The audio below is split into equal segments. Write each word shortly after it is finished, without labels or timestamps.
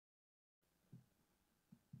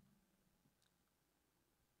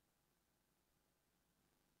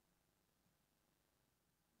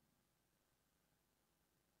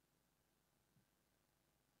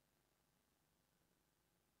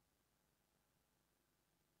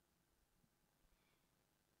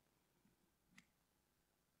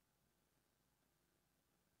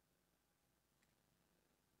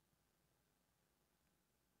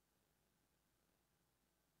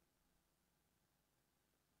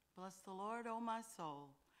Bless the Lord, O my soul,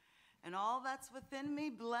 and all that's within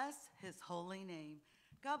me, bless his holy name.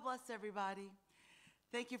 God bless everybody.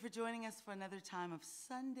 Thank you for joining us for another time of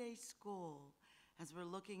Sunday school as we're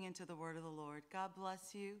looking into the word of the Lord. God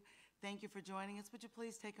bless you. Thank you for joining us. Would you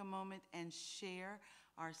please take a moment and share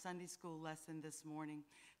our Sunday school lesson this morning?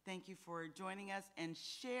 Thank you for joining us and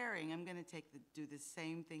sharing. I'm going to do the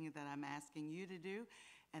same thing that I'm asking you to do,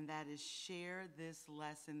 and that is share this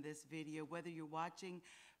lesson, this video, whether you're watching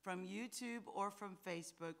from YouTube or from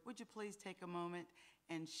Facebook. Would you please take a moment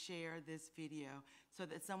and share this video so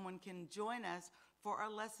that someone can join us for our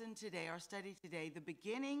lesson today, our study today, the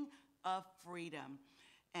beginning of freedom.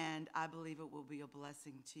 And I believe it will be a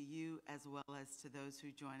blessing to you as well as to those who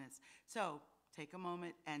join us. So take a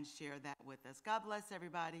moment and share that with us. God bless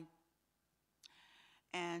everybody.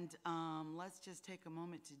 And let's just take a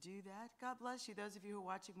moment to do that. God bless you. Those of you who are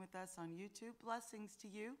watching with us on YouTube, blessings to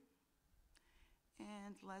you.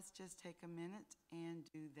 And let's just take a minute and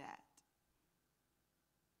do that.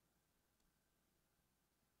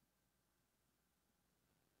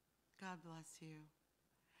 God bless you.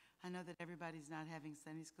 I know that everybody's not having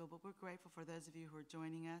Sunday school, but we're grateful for those of you who are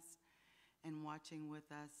joining us and watching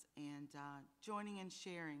with us and joining and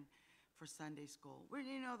sharing for Sunday school.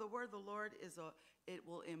 The word of the Lord it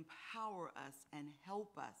will empower us and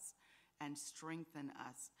help us and strengthen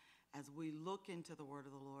us as we look into the word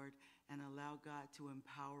of the Lord and allow God to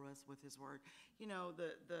empower us with his word. You know,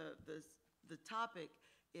 the topic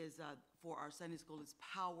is for our Sunday school is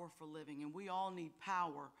power for living, and we all need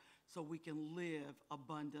power so we can live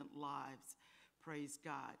abundant lives. Praise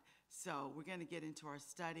God. So we're going to get into our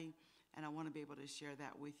study, and I want to be able to share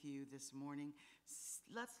that with you this morning.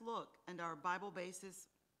 Let's look, and our Bible basis,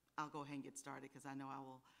 I'll go ahead and get started because I know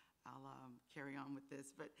I'll carry on with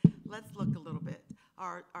this, but let's look a little bit.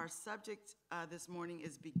 Our subject this morning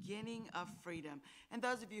is beginning of freedom. And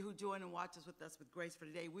those of you who join and watch us with Grace for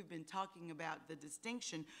Today, we've been talking about the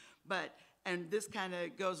distinction, and this kind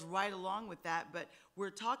of goes right along with that, but we're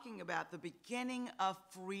talking about the beginning of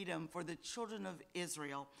freedom for the children of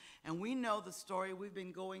Israel. And we know the story. We've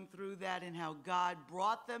been going through that and how God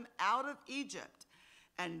brought them out of Egypt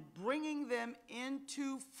and bringing them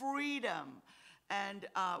into freedom. And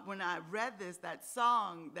when I read that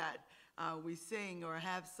song that we sing or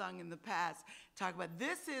have sung in the past, talk about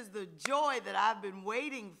this is the joy that I've been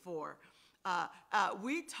waiting for.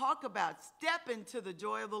 We talk about step into the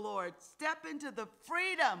joy of the Lord, step into the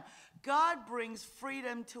freedom. God brings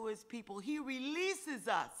freedom to his people. He releases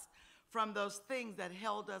us from those things that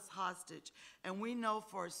held us hostage. And we know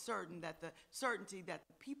for certain that the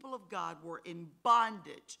people of God were in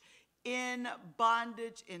bondage, in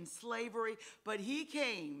slavery, but he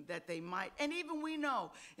came that they might. And even we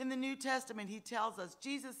know in the New Testament, he tells us,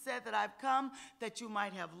 Jesus said that I've come that you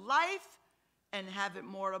might have life and have it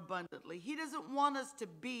more abundantly. He doesn't want us to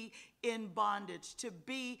be in bondage to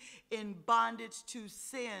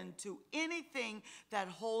sin, to anything that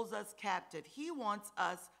holds us captive. He wants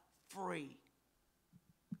us free.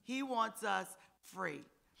 He wants us free.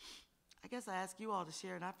 I guess I asked you all to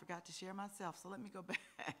share, and I forgot to share myself, so let me go back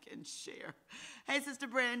and share. Hey, Sister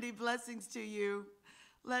Brandy, blessings to you.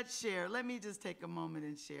 Let's share. Let me just take a moment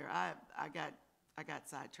and share. I got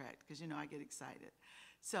sidetracked because, I get excited.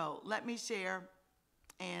 So let me share,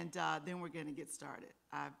 and then we're going to get started.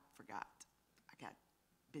 I forgot. I got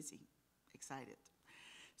busy, excited.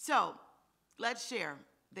 So let's share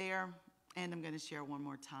there, and I'm going to share one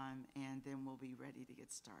more time, and then we'll be ready to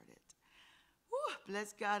get started. Woo,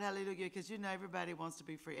 bless God, hallelujah, because everybody wants to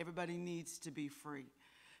be free. Everybody needs to be free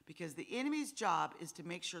because the enemy's job is to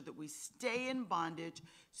make sure that we stay in bondage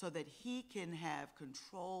so that he can have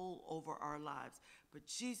control over our lives. But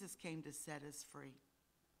Jesus came to set us free.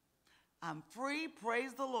 I'm free,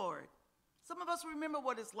 praise the Lord. Some of us remember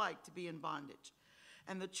what it's like to be in bondage.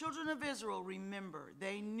 And the children of Israel remember.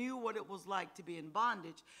 They knew what it was like to be in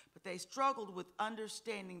bondage, but they struggled with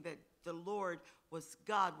understanding that the Lord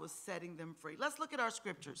God was setting them free. Let's look at our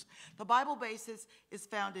scriptures. The Bible basis is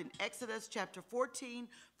found in Exodus chapter 14,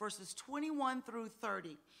 verses 21 through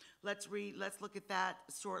 30. Let's look at that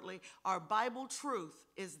shortly. Our Bible truth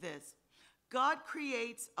is this: God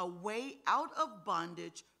creates a way out of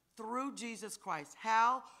bondage through Jesus Christ.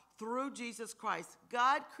 How? Through Jesus Christ.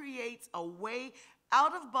 God creates a way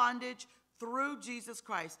out of bondage through Jesus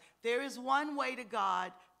Christ. There is one way to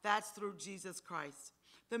God, that's through Jesus Christ.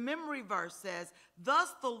 The memory verse says,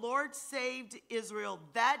 "Thus the Lord saved Israel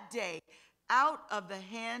that day out of the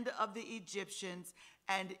hand of the Egyptians,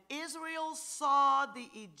 and Israel saw the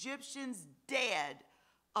Egyptians dead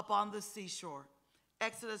upon the seashore."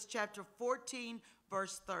 Exodus chapter 14,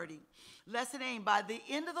 verse 30. Lesson aim. By the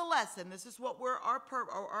end of the lesson, this is what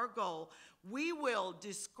our goal. We will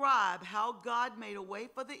describe how God made a way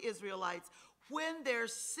for the Israelites when there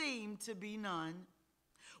seemed to be none.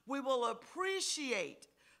 We will appreciate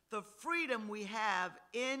the freedom we have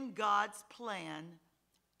in God's plan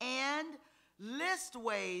and list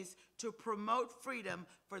ways to promote freedom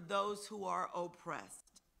for those who are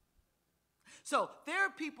oppressed. So there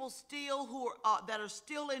are people still that are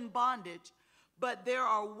still in bondage, but there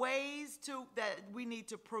are ways that we need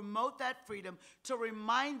to promote that freedom, to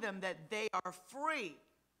remind them that they are free.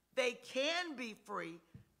 They can be free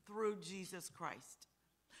through Jesus Christ.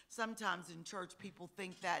 Sometimes in church, people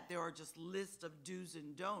think that there are just lists of do's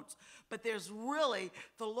and don'ts, but there's really,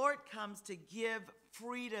 the Lord comes to give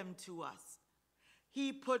freedom to us.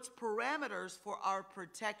 He puts parameters for our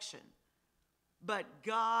protection, but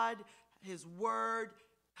God, His word,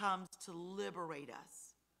 comes to liberate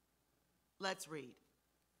us. Let's read.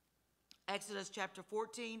 Exodus chapter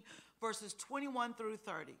 14, verses 21 through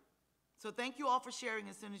 30. So thank you all for sharing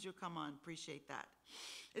as soon as you come on. Appreciate that.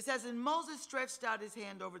 It says, and Moses stretched out his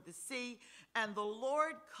hand over the sea, and the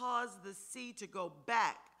Lord caused the sea to go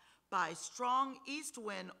back by a strong east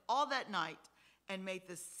wind all that night, and made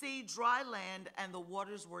the sea dry land, and the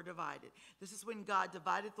waters were divided. This is when God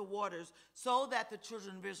divided the waters so that the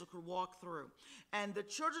children of Israel could walk through. And the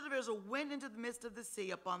children of Israel went into the midst of the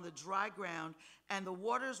sea upon the dry ground, and the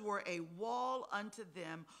waters were a wall unto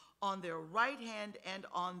them on their right hand and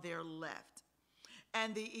on their left.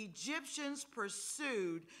 And the Egyptians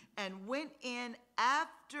pursued and went in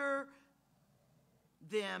after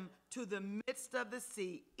them to the midst of the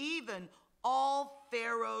sea, even all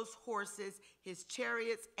Pharaoh's horses, his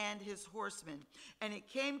chariots, and his horsemen. And it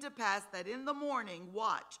came to pass that in the morning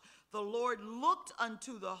watch, the Lord looked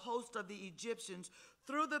unto the host of the Egyptians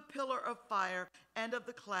through the pillar of fire and of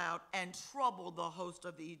the cloud, and troubled the host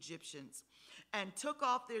of the Egyptians, and took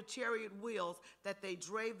off their chariot wheels, that they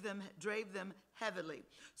drave them heavily,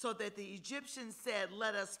 so that the Egyptians said,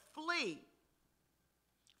 let us flee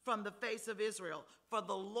from the face of Israel, for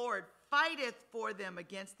the Lord fighteth for them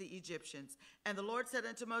against the Egyptians. And the Lord said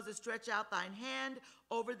unto Moses, stretch out thine hand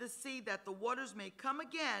over the sea, that the waters may come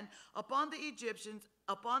again upon the Egyptians,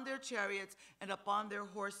 upon their chariots, and upon their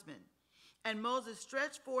horsemen. And Moses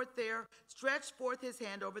stretched forth his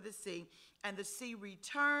hand over the sea, and the sea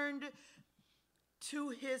returned to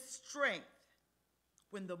his strength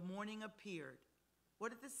when the morning appeared. What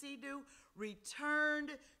did the sea do? Returned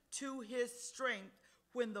to his strength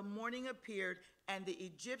when the morning appeared, and the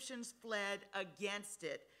Egyptians fled against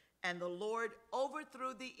it. And the Lord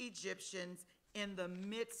overthrew the Egyptians in the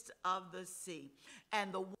midst of the sea.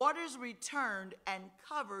 And the waters returned and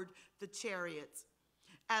covered the chariots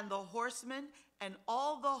and the horsemen and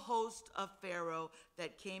all the host of Pharaoh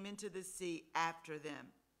that came into the sea after them.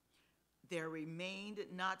 There remained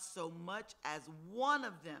not so much as one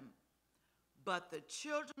of them, but the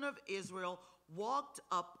children of Israel walked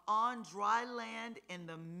up on dry land in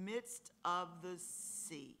the midst of the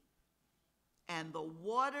sea. And the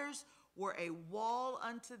waters were a wall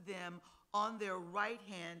unto them on their right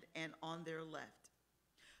hand and on their left.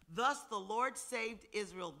 Thus the Lord saved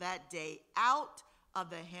Israel that day out of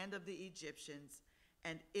the hand of the Egyptians,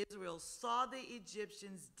 and Israel saw the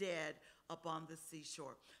Egyptians dead upon the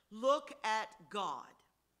seashore. Look at God.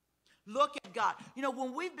 Look at God. You know,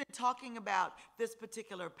 when we've been talking about this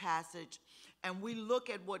particular passage, and we look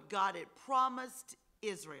at what God had promised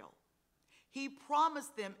Israel, He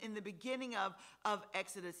promised them in the beginning of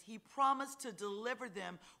Exodus, He promised to deliver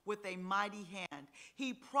them with a mighty hand.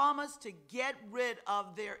 He promised to get rid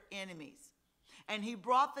of their enemies. And He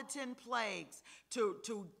brought the 10 plagues to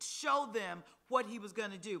show them what He was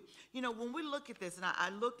going to do. You know, when we look at this, and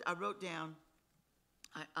I wrote down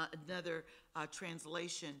another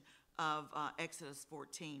translation of Exodus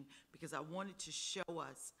 14, because I wanted to show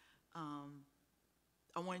us,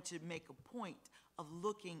 I wanted to make a point of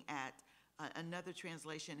looking at another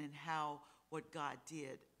translation and how what God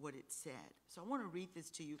did, what it said. So I want to read this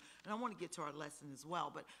to you, and I want to get to our lesson as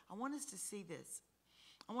well, but I want us to see this.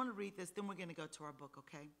 I want to read this, then we're going to go to our book,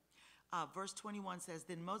 okay? Verse 21 says,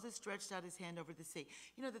 then Moses stretched out his hand over the sea.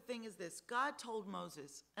 You know, the thing is this. God told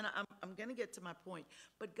Moses, and I'm going to get to my point,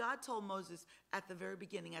 but God told Moses at the very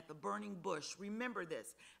beginning, at the burning bush, remember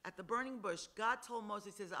this, at the burning bush, God told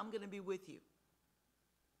Moses, he says, I'm going to be with you.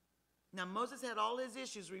 Now, Moses had all his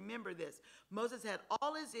issues. Remember this. Moses had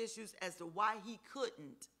all his issues as to why he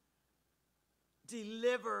couldn't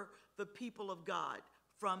deliver the people of God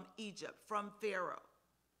from Egypt, from Pharaoh.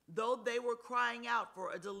 Though they were crying out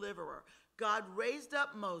for a deliverer, God raised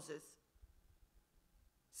up Moses,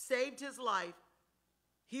 saved his life.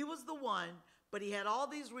 He was the one, But he had all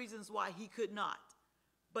these reasons why he could not.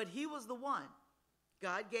 But he was the one.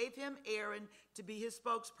 God gave him Aaron to be his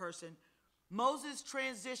spokesperson. Moses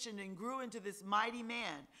transitioned and grew into this mighty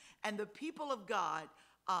man. And the people of God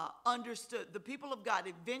understood. The people of God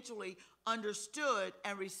eventually understood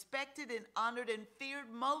and respected and honored and feared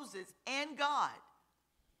Moses and God.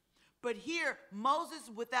 But here, Moses,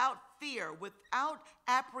 without fear, without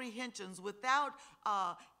apprehensions, without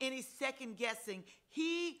any second guessing,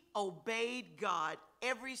 he obeyed God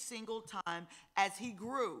every single time as he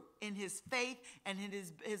grew in his faith and in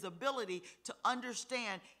his ability to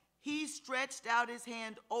understand. He stretched out his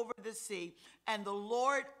hand over the sea, and the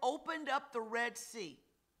Lord opened up the Red Sea.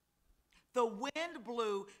 The wind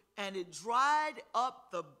blew, and it dried up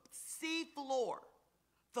the sea floor.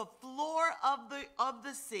 The floor of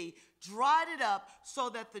the sea, dried it up so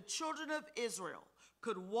that the children of Israel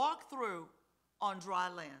could walk through on dry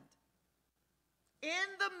land. In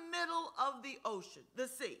the middle of the ocean, the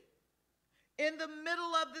sea, in the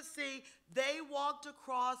middle of the sea, they walked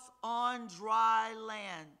across on dry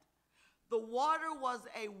land. The water was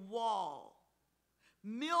a wall.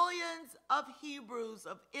 Millions of Hebrews,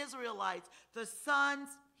 of Israelites, the sons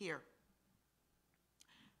here,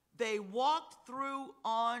 they walked through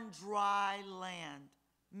on dry land.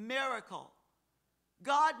 Miracle.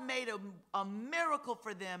 God made a miracle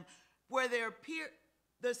for them where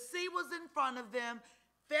the sea was in front of them,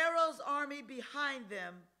 Pharaoh's army behind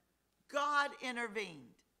them. God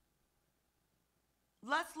intervened.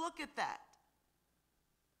 Let's look at that.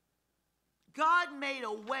 God made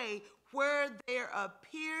a way where there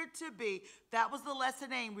appeared to be, that was the lesson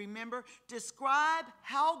name, remember? Describe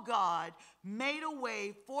how God made a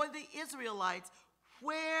way for the Israelites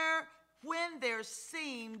when there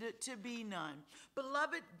seemed to be none.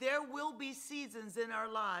 Beloved, there will be seasons in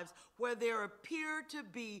our lives where there appear to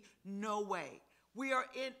be no way. We are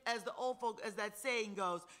in, as the old folk, as that saying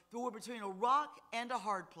goes, we're between a rock and a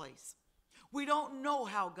hard place. We don't know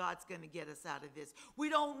how God's going to get us out of this. We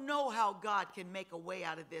don't know how God can make a way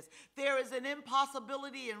out of this. There is an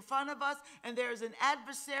impossibility in front of us, and there is an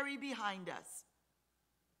adversary behind us.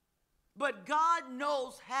 But God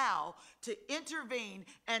knows how to intervene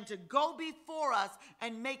and to go before us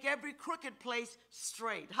and make every crooked place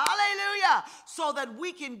straight. Hallelujah! So that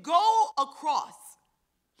we can go across.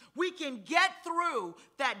 We can get through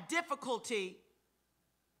that difficulty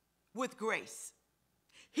with grace.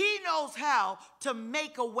 He knows how to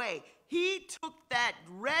make a way. He took that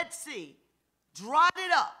Red Sea, dried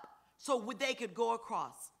it up so they could go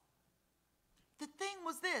across. The thing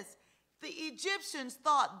was this. The Egyptians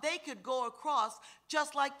thought they could go across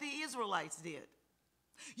just like the Israelites did.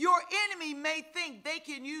 Your enemy may think they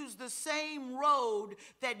can use the same road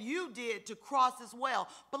that you did to cross as well.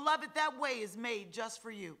 Beloved, that way is made just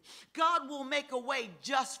for you. God will make a way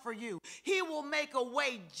just for you. He will make a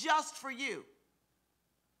way just for you.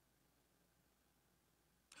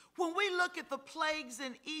 When we look at the plagues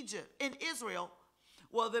in Israel,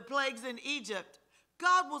 the plagues in Egypt,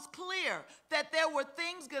 God was clear that there were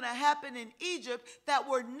things going to happen in Egypt that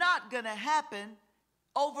were not going to happen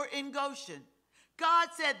over in Goshen. God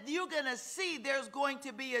said, you're going to see there's going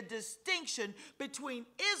to be a distinction between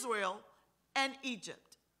Israel and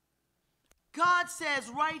Egypt. God says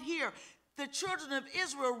right here, the children of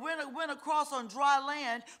Israel went across on dry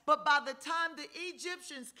land, but by the time the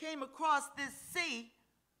Egyptians came across this sea,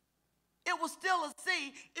 it was still a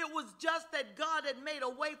sea. It was just that God had made a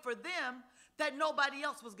way for them that nobody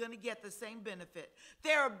else was going to get the same benefit.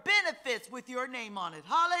 There are benefits with your name on it.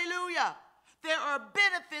 Hallelujah. There are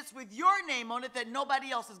benefits with your name on it that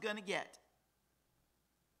nobody else is going to get.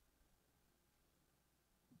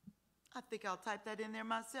 I think I'll type that in there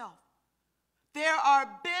myself. There are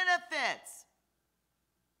benefits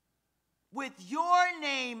with your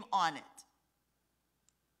name on it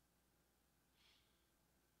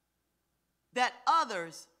that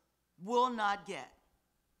others will not get.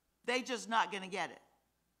 They just not going to get it.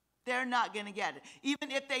 They're not going to get it.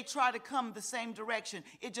 Even if they try to come the same direction,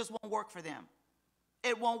 it just won't work for them.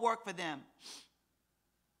 It won't work for them.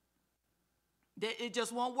 It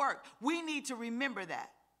just won't work. We need to remember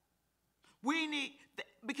that.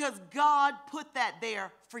 Because God put that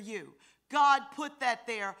there for you. God put that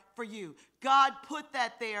there for you. God put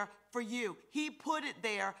that there for you. He put it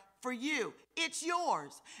there for you. It's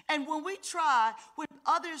yours. And when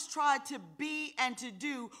others try to be and to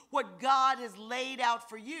do what God has laid out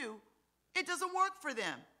for you, it doesn't work for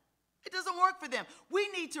them. It doesn't work for them. We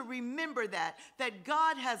need to remember that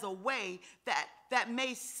God has a way that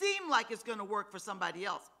may seem like it's going to work for somebody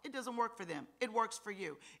else. It doesn't work for them. It works for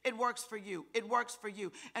you. It works for you. It works for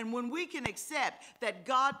you. And when we can accept that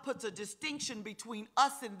God puts a distinction between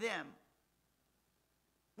us and them,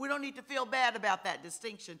 We don't need to feel bad about that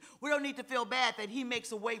distinction. We don't need to feel bad that he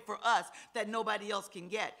makes a way for us that nobody else can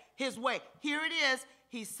get. His way. Here it is.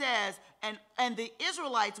 He says, and the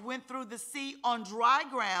Israelites went through the sea on dry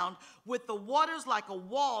ground with the waters like a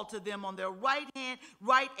wall to them on their right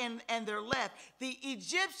and their left. The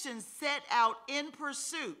Egyptians set out in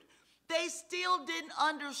pursuit. They still didn't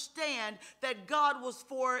understand that God was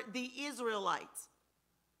for the Israelites.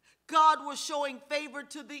 God was showing favor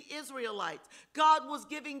to the Israelites. God was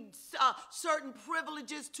giving certain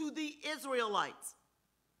privileges to the Israelites.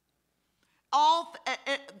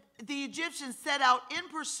 The Egyptians set out in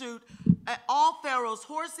pursuit, all Pharaoh's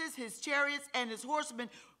horses, his chariots, and his horsemen,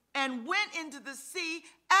 and went into the sea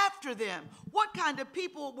after them. What kind of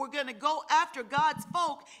people were going to go after God's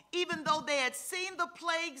folk, even though they had seen the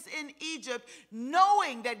plagues in Egypt,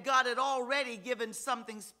 knowing that God had already given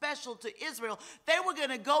something special to Israel? They were going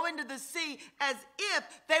to go into the sea as if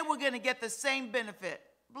they were going to get the same benefit.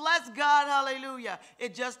 Bless God, hallelujah.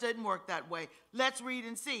 It just didn't work that way. Let's read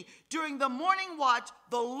and see. During the morning watch,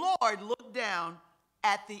 the Lord looked down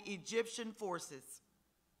at the Egyptian forces.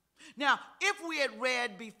 Now, if we had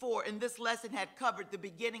read before, and this lesson had covered the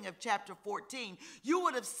beginning of chapter 14, you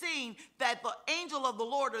would have seen that the angel of the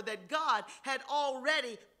Lord, or that God, had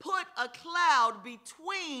already put a cloud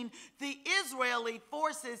between the Israeli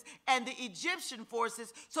forces and the Egyptian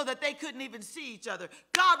forces so that they couldn't even see each other.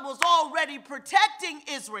 God was already protecting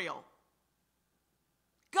Israel.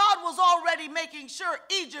 God was already making sure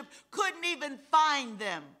Egypt couldn't even find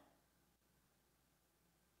them.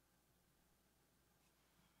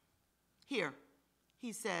 Here,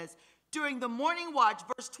 he says, during the morning watch,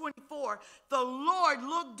 verse 24, the Lord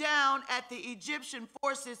looked down at the Egyptian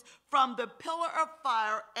forces from the pillar of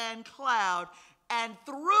fire and cloud and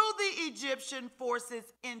threw the Egyptian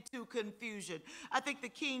forces into confusion. I think the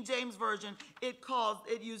King James Version, it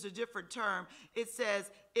used a different term. It says,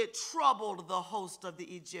 it troubled the host of the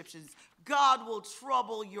Egyptians. God will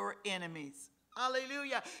trouble your enemies.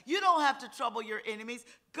 Hallelujah. You don't have to trouble your enemies.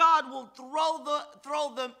 God will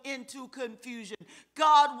throw them into confusion.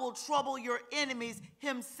 God will trouble your enemies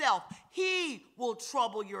himself. He will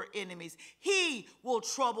trouble your enemies. He will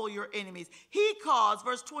trouble your enemies. He caused,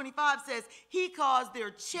 verse 25 says, he caused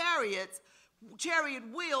their chariot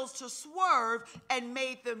wheels to swerve and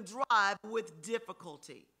made them drive with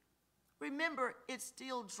difficulty. Remember, it's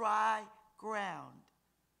still dry ground,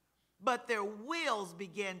 but their wheels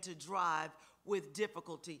began to drive with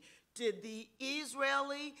difficulty. Did the Hebrews'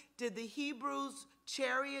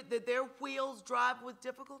 chariot, did their wheels drive with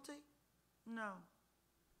difficulty? No.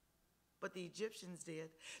 But the Egyptians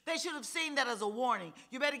did. They should have seen that as a warning.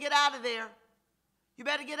 You better get out of there. You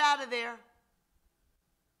better get out of there.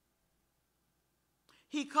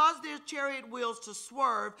 He caused their chariot wheels to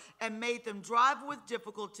swerve and made them drive with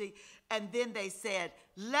difficulty. And then they said,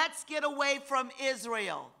 let's get away from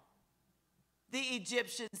Israel. The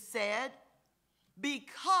Egyptians said,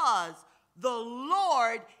 because the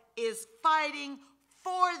Lord is fighting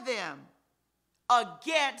for them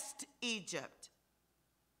against Egypt.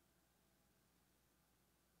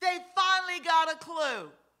 They finally got a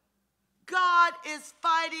clue. God is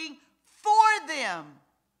fighting for them.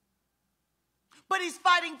 But he's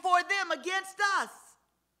fighting for them against us.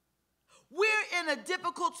 We're in a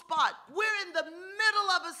difficult spot. We're in the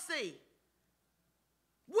middle of a sea.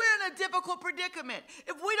 We're in a difficult predicament.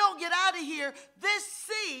 If we don't get out of here, this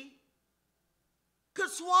sea could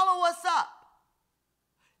swallow us up.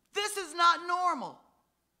 This is not normal.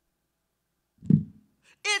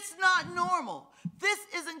 It's not normal. This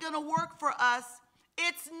isn't going to work for us.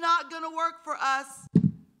 It's not going to work for us.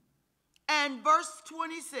 And verse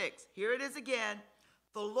 26, here it is again.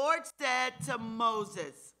 The Lord said to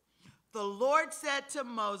Moses,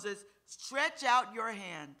 stretch out your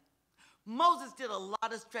hand. Moses did a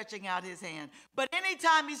lot of stretching out his hand. But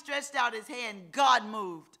anytime he stretched out his hand, God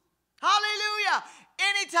moved. Hallelujah.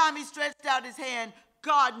 Anytime he stretched out his hand,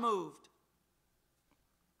 God moved.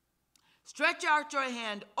 Stretch out your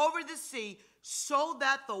hand over the sea so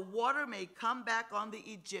that the water may come back on the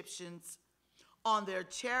Egyptians, on their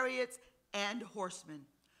chariots and horsemen.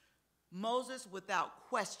 Moses, without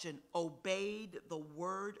question, obeyed the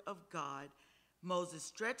word of God. Moses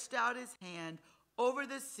stretched out his hand over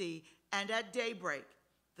the sea, and at daybreak,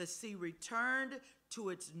 the sea returned to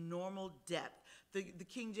its normal depth. The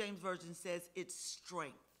King James Version says its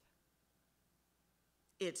strength.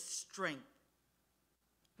 Its strength.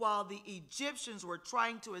 While the Egyptians were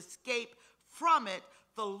trying to escape from it,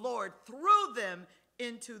 the Lord threw them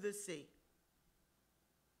into the sea.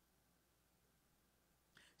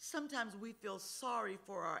 Sometimes we feel sorry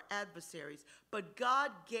for our adversaries, but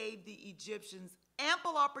God gave the Egyptians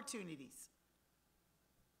ample opportunities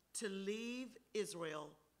to leave Israel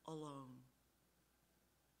alone.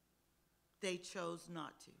 They chose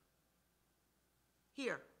not to.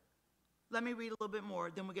 Here, let me read a little bit more.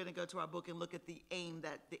 Then we're going to go to our book and look at the aims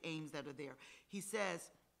that are there. He says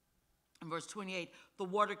in verse 28, the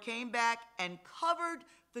water came back and covered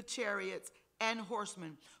the chariots and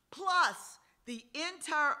horsemen, plus the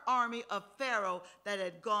entire army of Pharaoh that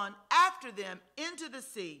had gone after them into the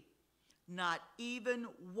sea. Not even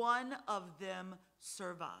one of them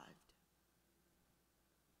survived.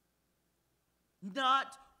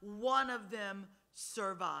 Not one of them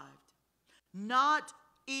survived. Not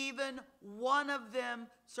even one of them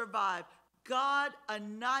survived. God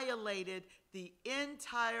annihilated the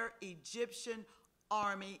entire Egyptian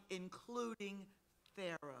army, including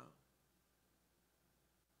Pharaoh.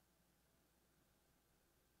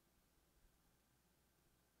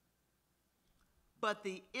 But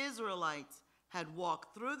the Israelites had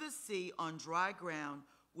walked through the sea on dry ground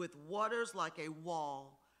with waters like a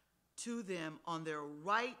wall to them on their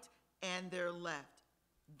right and their left.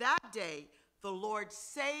 That day, the Lord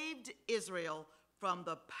saved Israel from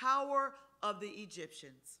the power of the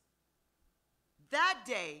Egyptians. That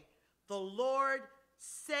day, the Lord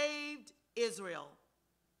saved Israel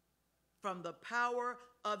from the power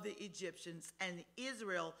of the Egyptians, and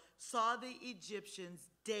Israel saw the Egyptians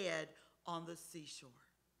dead on the seashore.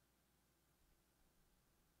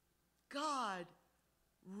 God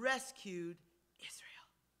rescued Israel.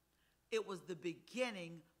 It was the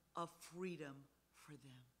beginning of freedom for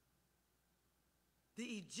them. The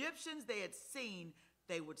Egyptians they had seen,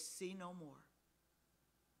 they would see no more.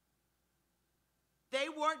 They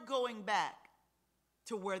weren't going back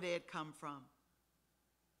to where they had come from.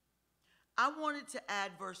 I wanted to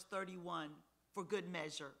add verse 31 for good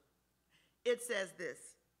measure. It says this,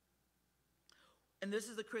 and this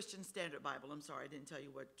is the Christian Standard Bible. I'm sorry, I didn't tell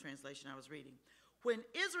you what translation I was reading. When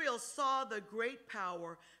Israel saw the great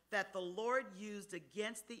power that the Lord used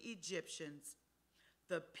against the Egyptians,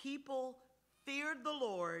 the people feared the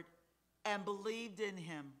Lord and believed in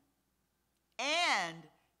him and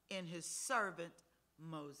in his servant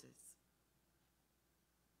Moses.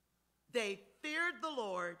 They feared the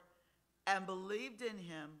Lord and believed in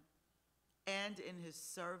him and in his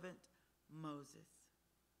servant Moses.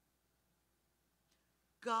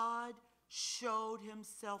 God showed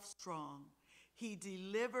himself strong. He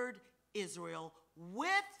delivered Israel with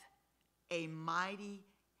a mighty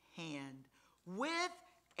hand. With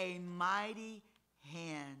a mighty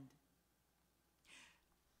hand.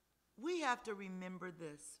 We have to remember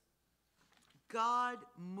this. God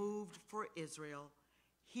moved for Israel.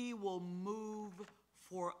 He will move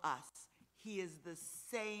for us. He is the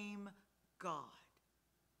same God.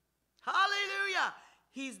 Hallelujah!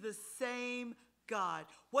 He's the same God.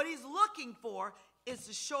 What he's looking for is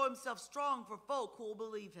to show himself strong for folk who will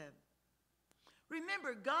believe him.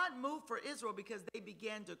 Remember, God moved for Israel because they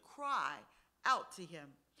began to cry out to him.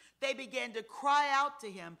 They began to cry out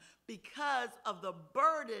to him because of the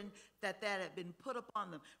burden that had been put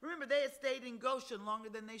upon them. Remember, they had stayed in Goshen longer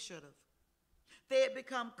than they should have. They had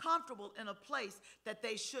become comfortable in a place that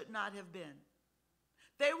they should not have been.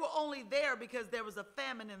 They were only there because there was a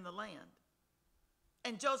famine in the land.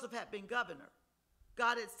 And Joseph had been governor.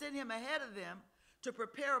 God had sent him ahead of them to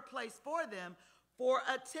prepare a place for them, for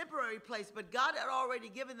a temporary place. But God had already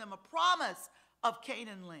given them a promise of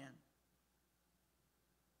Canaan land.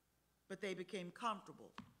 But they became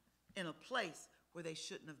comfortable in a place where they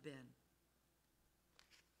shouldn't have been.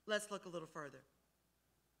 Let's look a little further.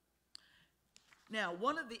 Now,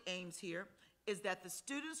 one of the aims here is that the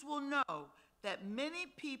students will know that many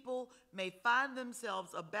people may find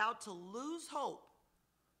themselves about to lose hope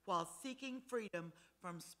while seeking freedom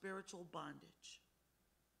from spiritual bondage.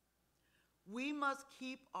 We must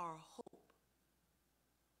keep our hope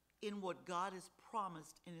in what God has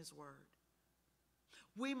promised in his word.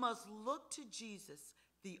 We must look to Jesus,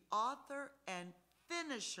 the author and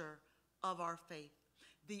finisher of our faith.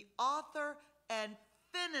 The author and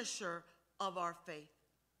finisher of our faith.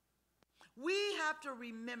 We have to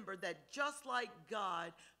remember that just like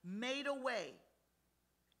God made a way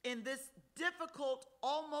in this difficult,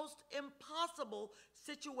 almost impossible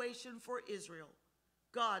situation for Israel,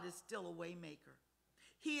 God is still a way maker.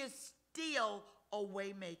 He is still a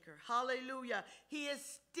way maker. Hallelujah. He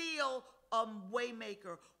is still a way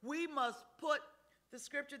maker. We must put the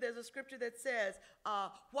scripture, there's a scripture that says,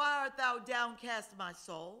 why art thou downcast, my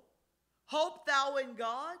soul? Hope thou in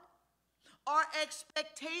God. Our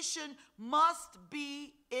expectation must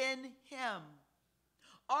be in him.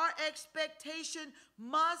 Our expectation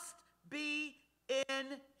must be in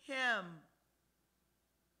him.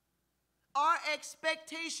 Our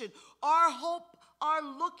expectation, our hope, are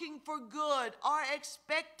looking for good, are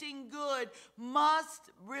expecting good,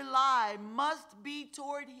 must rely, must be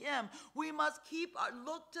toward him. We must keep our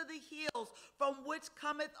look to the hills from which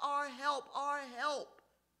cometh our help. Our help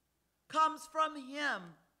comes from him.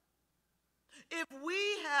 If we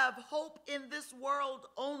have hope in this world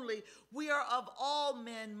only, we are of all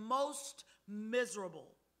men most miserable.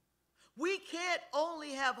 We can't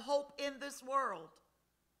only have hope in this world.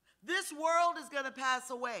 This world is going to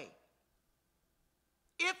pass away.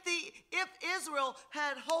 If Israel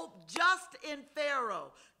had hope just in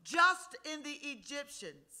Pharaoh, just in the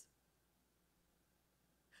Egyptians,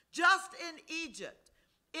 just in Egypt,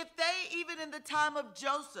 if they, even in the time of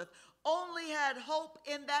Joseph, only had hope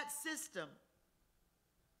in that system,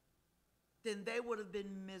 then they would have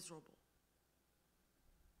been miserable.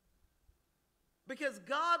 Because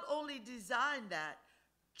God only designed that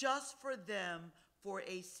just for them for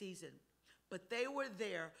a season. But they were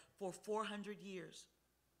there for 400 years.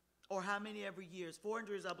 Or how many ever years?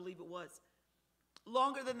 400 years, I believe it was.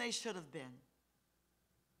 Longer than they should have been.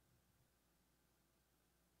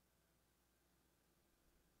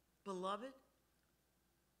 Beloved,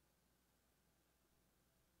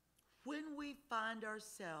 when we find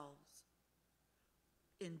ourselves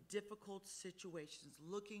in difficult situations,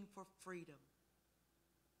 looking for freedom,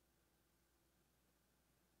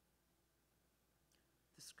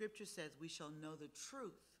 the scripture says we shall know the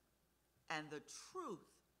truth, and the truth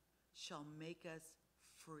shall make us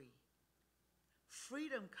free.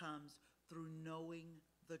 Freedom comes through knowing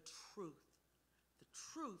the truth. The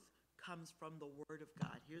truth comes from the Word of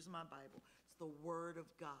God. Here's my Bible. It's the Word of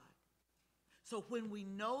God. So when we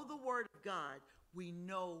know the Word of God, we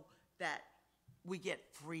know that we get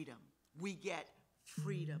freedom. We get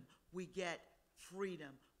freedom. We get freedom.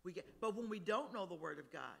 But when we don't know the Word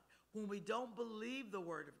of God, when we don't believe the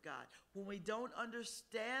Word of God, when we don't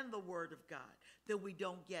understand the Word of God, then we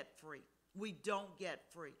don't get free. We don't get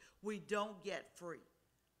free. We don't get free.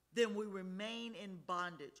 Then we remain in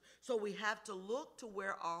bondage. So we have to look to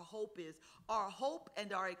where our hope is. Our hope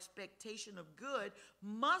and our expectation of good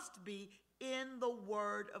must be in the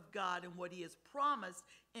Word of God and what he has promised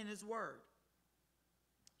in his Word.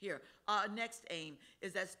 Here, our next aim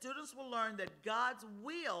is that students will learn that God's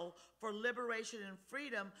will for liberation and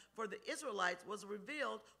freedom for the Israelites was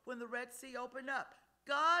revealed when the Red Sea opened up.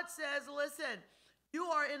 God says, listen, you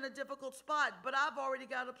are in a difficult spot, but I've already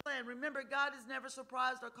got a plan. Remember, God is never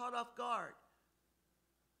surprised or caught off guard.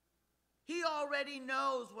 He already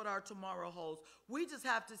knows what our tomorrow holds. We just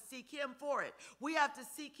have to seek him for it. We have to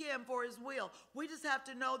seek him for his will. We just have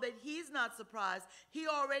to know that he's not surprised. He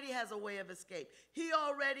already has a way of escape. He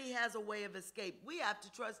already has a way of escape. We have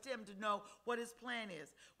to trust him to know what his plan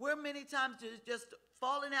is. We're many times just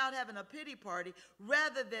falling out, having a pity party,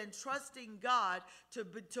 rather than trusting God to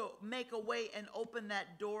make a way and open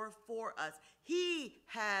that door for us. He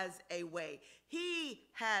has a way. He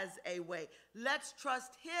has a way. Let's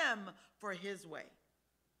trust him for his way.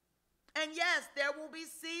 And yes, there will be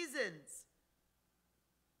seasons.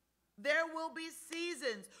 There will be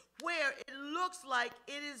seasons where it looks like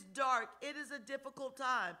it is dark. It is a difficult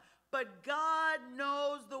time. But God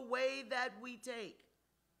knows the way that we take.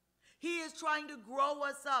 He is trying to grow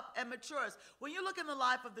us up and mature us. When you look in the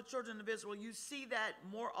life of the children of Israel, you see that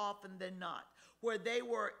more often than not. Where they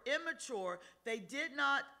were immature, they did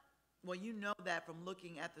not, well, you know that from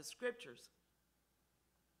looking at the scriptures.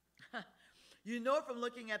 You know it from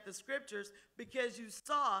looking at the scriptures because you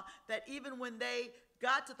saw that even when they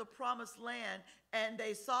got to the promised land and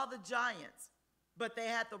they saw the giants, but they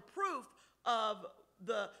had the proof of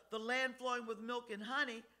the land flowing with milk and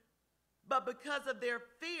honey, but because of their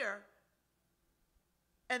fear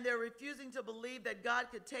and their refusing to believe that God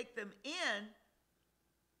could take them in,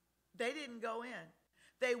 they didn't go in.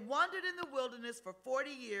 They wandered in the wilderness for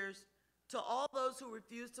 40 years till all those who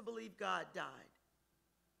refused to believe God died.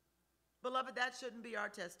 Beloved, that shouldn't be our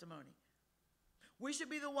testimony. We should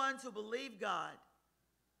be the ones who believe God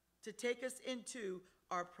to take us into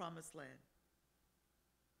our promised land.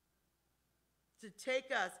 To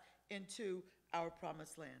take us into our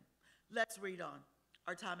promised land. Let's read on.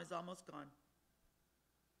 Our time is almost gone.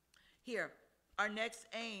 Here, our next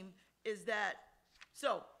aim is that,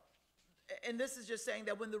 and this is just saying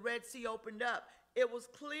that when the Red Sea opened up, it was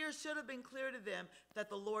clear, should have been clear to them that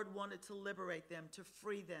the Lord wanted to liberate them, to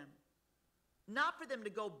free them. Not for them to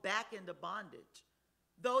go back into bondage.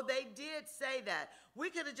 Though they did say that. We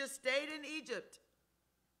could have just stayed in Egypt.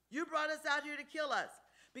 You brought us out here to kill us.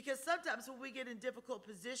 Because sometimes when we get in difficult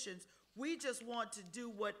positions, we just want to do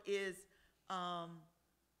what is,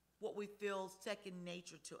 what we feel second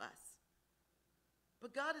nature to us.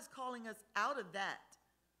 But God is calling us out of that.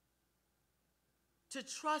 to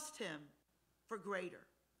trust him for greater,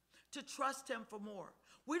 to trust him for more.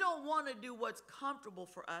 We don't want to do what's comfortable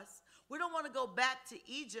for us. We don't want to go back to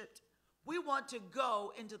Egypt. We want to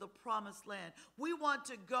go into the promised land. We want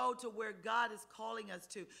to go to where God is calling us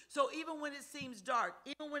to. So even when it seems dark,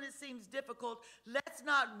 even when it seems difficult, let's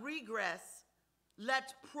not regress.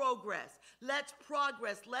 Let's progress. Let's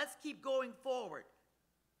progress. Let's keep going forward.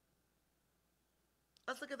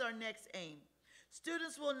 Let's look at our next aim.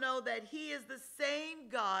 Students will know that he is the same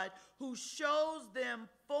God who shows them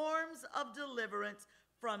forms of deliverance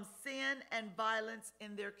from sin and violence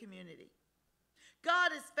in their community.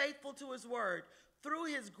 God is faithful to his word. Through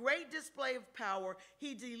his great display of power,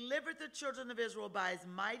 he delivered the children of Israel by his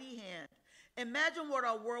mighty hand. Imagine what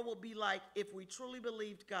our world would be like if we truly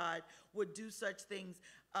believed God would do such things,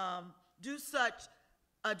 do such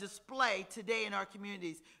a display today in our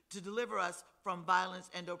communities to deliver us from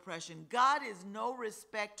violence and oppression. God is no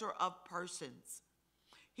respecter of persons.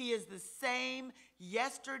 He is the same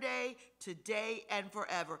yesterday, today, and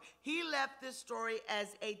forever. He left this story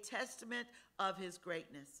as a testament of his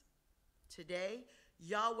greatness. Today,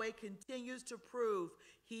 Yahweh continues to prove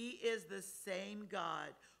he is the same God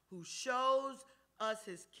who shows us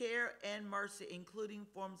his care and mercy, including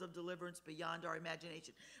forms of deliverance beyond our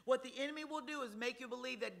imagination. What the enemy will do is make you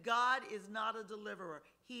believe that God is not a deliverer.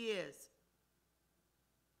 He is.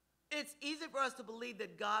 It's easy for us to believe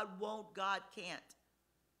that God won't, God can't.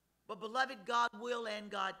 But beloved, God will and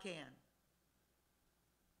God can.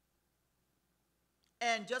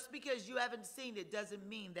 And just because you haven't seen it doesn't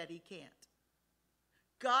mean that he can't.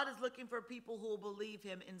 God is looking for people who will believe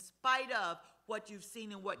him in spite of what you've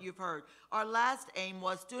seen and what you've heard. Our last aim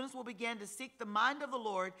was students will begin to seek the mind of the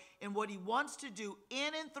Lord in what he wants to do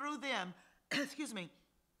in and through them,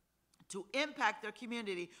 to impact their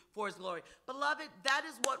community for his glory. Beloved, that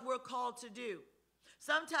is what we're called to do.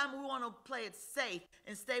 Sometimes we want to play it safe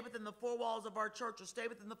and stay within the four walls of our church or stay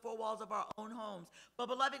within the four walls of our own homes. But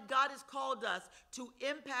beloved, God has called us to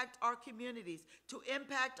impact our communities, to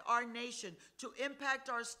impact our nation, to impact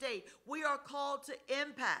our state. We are called to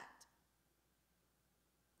impact.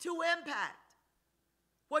 To impact.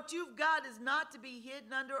 What you've got is not to be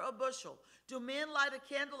hidden under a bushel. Do men light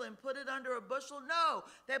a candle and put it under a bushel? No,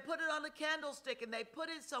 they put it on a candlestick and they put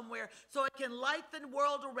it somewhere so it can light the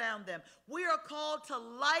world around them. We are called to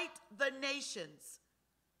light the nations.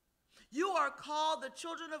 You are called, the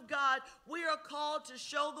children of God, we are called to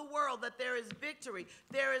show the world that there is victory.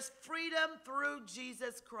 There is freedom through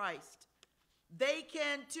Jesus Christ. They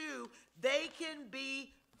can too. They can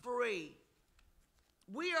be free.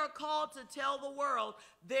 We are called to tell the world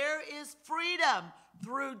there is freedom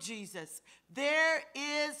through Jesus. There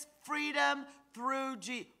is freedom through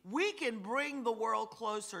Jesus. We can bring the world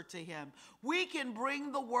closer to him. We can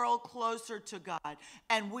bring the world closer to God,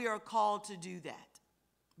 and we are called to do that.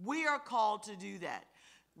 We are called to do that.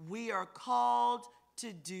 We are called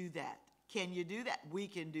to do that. Can you do that? We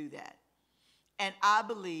can do that. And I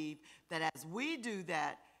believe that as we do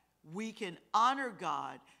that, we can honor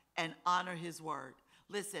God and honor his word.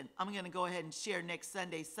 Listen, I'm going to go ahead and share next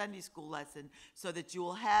Sunday's Sunday school lesson so that you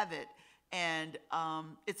will have it. And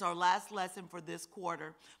it's our last lesson for this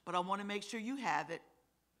quarter, but I want to make sure you have it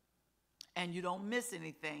and you don't miss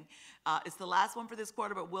anything. It's the last one for this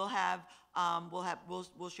quarter, but we'll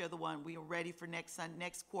share the one. We are ready for next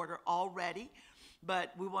quarter already,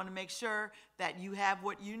 but we want to make sure that you have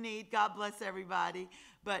what you need. God bless everybody,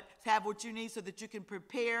 but have what you need so that you can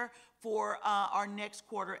prepare for our next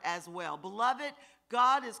quarter as well. Beloved,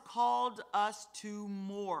 God has called us to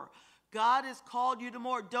more. God has called you to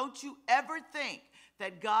more. Don't you ever think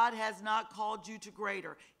that God has not called you to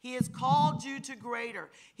greater. He has called you to greater.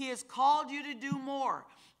 He has called you to do more.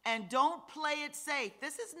 And don't play it safe.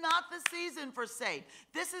 This is not the season for safe.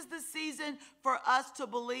 This is the season for us to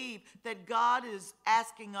believe that God is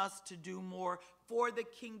asking us to do more for the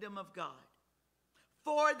kingdom of God.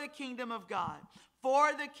 For the kingdom of God.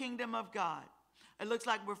 For the kingdom of God. It looks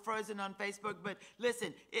like we're frozen on Facebook, but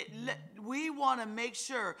listen, we want to make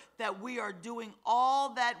sure that we are doing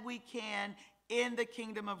all that we can in the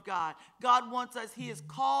kingdom of God. God wants us, he has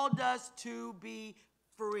called us to be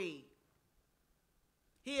free.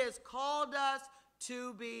 He has called us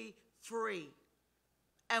to be free.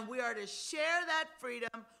 And we are to share that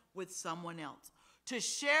freedom with someone else. To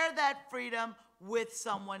share that freedom with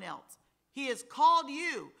someone else. He has called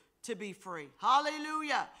you to be free.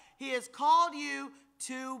 Hallelujah. He has called you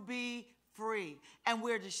to be free. And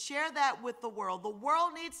we're to share that with the world. The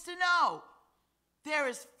world needs to know there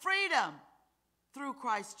is freedom through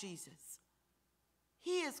Christ Jesus.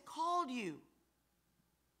 He has called you.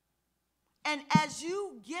 And as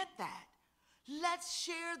you get that, let's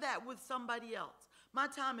share that with somebody else. My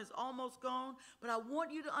time is almost gone, but I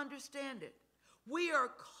want you to understand it. We are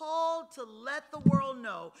called to let the world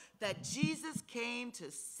know that Jesus came to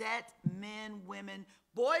set men, women,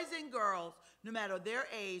 boys and girls, no matter their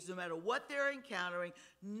age, no matter what they're encountering,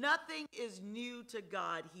 nothing is new to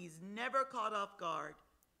God. He's never caught off guard.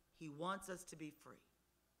 He wants us to be free.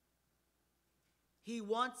 He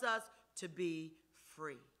wants us to be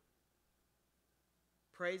free.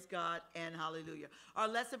 Praise God and hallelujah. Our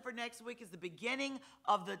lesson for next week is the beginning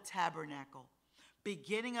of the tabernacle.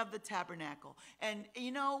 Beginning of the tabernacle. And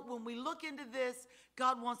you know, when we look into this,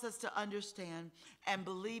 God wants us to understand and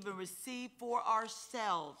believe and receive for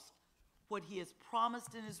ourselves what he has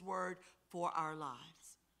promised in his word for our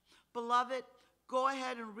lives. Beloved, go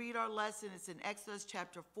ahead and read our lesson. It's in Exodus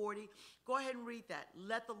chapter 40. Go ahead and read that.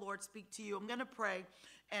 Let the Lord speak to you. I'm going to pray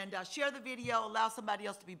and share the video. Allow somebody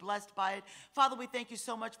else to be blessed by it. Father, we thank you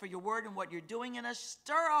so much for your word and what you're doing in us.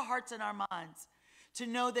 Stir our hearts and our minds to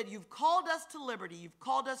know that you've called us to liberty. You've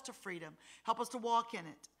called us to freedom. Help us to walk in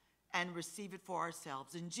it and receive it for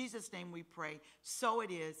ourselves. In Jesus' name we pray. So it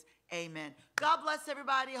is. Amen. God bless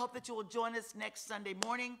everybody. I hope that you will join us next Sunday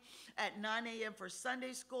morning at 9 a.m. for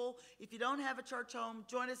Sunday school. If you don't have a church home,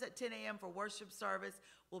 join us at 10 a.m. for worship service.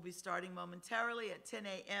 We'll be starting momentarily at 10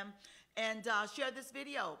 a.m. And share this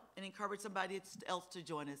video and encourage somebody else to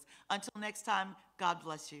join us. Until next time, God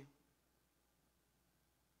bless you.